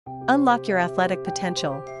Unlock your athletic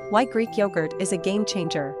potential. Why Greek yogurt is a game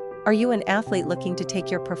changer. Are you an athlete looking to take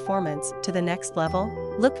your performance to the next level?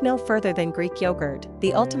 Look no further than Greek yogurt,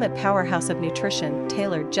 the ultimate powerhouse of nutrition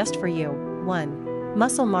tailored just for you. 1.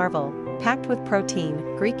 Muscle Marvel. Packed with protein,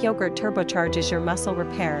 Greek yogurt turbocharges your muscle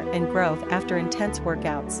repair and growth after intense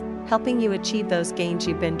workouts, helping you achieve those gains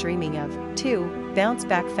you've been dreaming of. 2. Bounce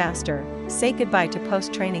back faster. Say goodbye to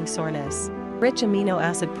post-training soreness. Rich amino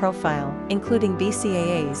acid profile, including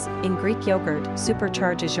BCAAs, in Greek yogurt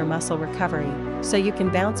supercharges your muscle recovery, so you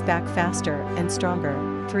can bounce back faster and stronger.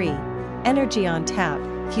 3. Energy on tap.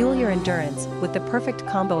 Fuel your endurance with the perfect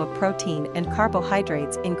combo of protein and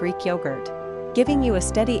carbohydrates in Greek yogurt, giving you a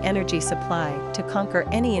steady energy supply to conquer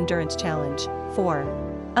any endurance challenge. 4.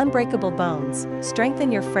 Unbreakable bones.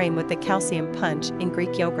 Strengthen your frame with the calcium punch in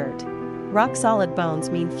Greek yogurt. Rock-solid bones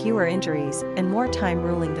mean fewer injuries and more time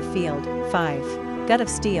ruling the field. 5. Gut of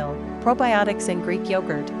steel. Probiotics in Greek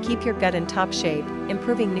yogurt keep your gut in top shape,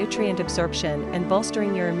 improving nutrient absorption and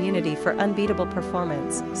bolstering your immunity for unbeatable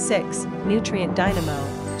performance. 6. Nutrient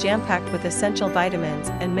Dynamo. Jam-packed with essential vitamins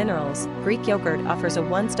and minerals, Greek yogurt offers a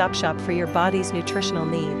one-stop shop for your body's nutritional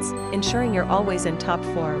needs, ensuring you're always in top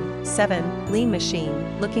form. 7. Lean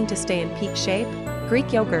Machine. Looking to stay in peak shape?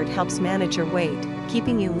 Greek yogurt helps manage your weight,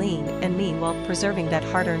 keeping you lean and mean while preserving that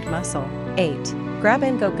hard-earned muscle. 8.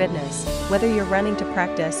 Grab-and-go goodness. Whether you're running to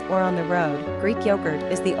practice or on the road, Greek yogurt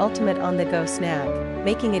is the ultimate on-the-go snack,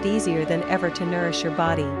 making it easier than ever to nourish your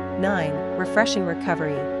body. 9. Refreshing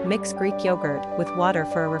recovery. Mix Greek yogurt with water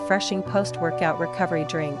for a refreshing post-workout recovery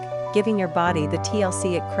drink, giving your body the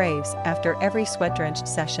TLC it craves after every sweat-drenched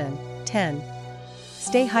session. 10.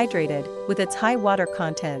 Stay hydrated. With its high water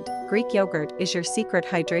content, Greek yogurt is your secret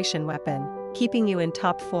hydration weapon, keeping you in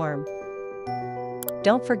top form.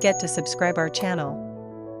 Don't forget to subscribe our channel.